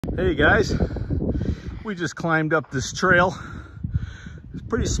Hey guys, we just climbed up this trail. It's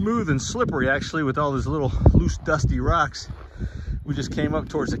pretty smooth and slippery actually, with all these little loose dusty rocks. We just came up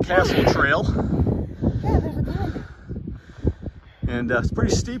towards the castle trail. Yeah, there's a dog. And it's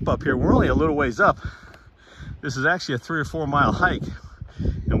pretty steep up here. We're only a little ways up. This is actually a 3 or 4 mile hike,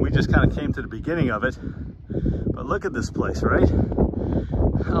 and we just kind of came to the beginning of it. But look at this place, right?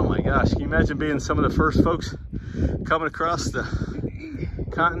 Oh my gosh, can you imagine being some of the first folks coming across the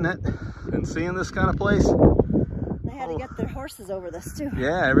continent and seeing this kind of place? They had to get their horses over this too.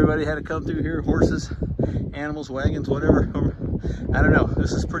 Yeah, everybody had to come through here. Horses, animals, wagons, whatever. I don't know,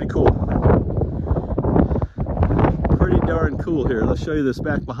 this is pretty cool. Pretty darn cool here. Let's show you this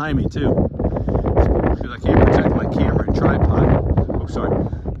back behind me too, because I can't protect my camera and tripod. Oh, sorry.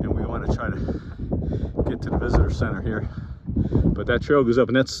 And we want to try to get to the visitor center here. But that trail goes up,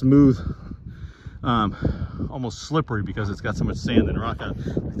 and that's smooth, almost slippery because it's got so much sand and rock on.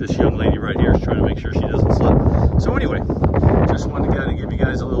 Like this young lady right here is trying to make sure she doesn't slip. So anyway, just wanted to kind of give you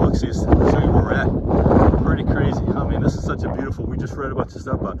guys a little look, see, show you where we're at. Pretty crazy. I mean, this is such a beautiful, we just read a bunch of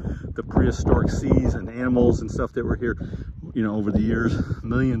stuff about the prehistoric seas and animals and stuff that were here, you know, over the years,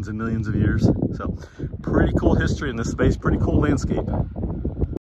 millions and millions of years. So pretty cool history in this space, pretty cool landscape.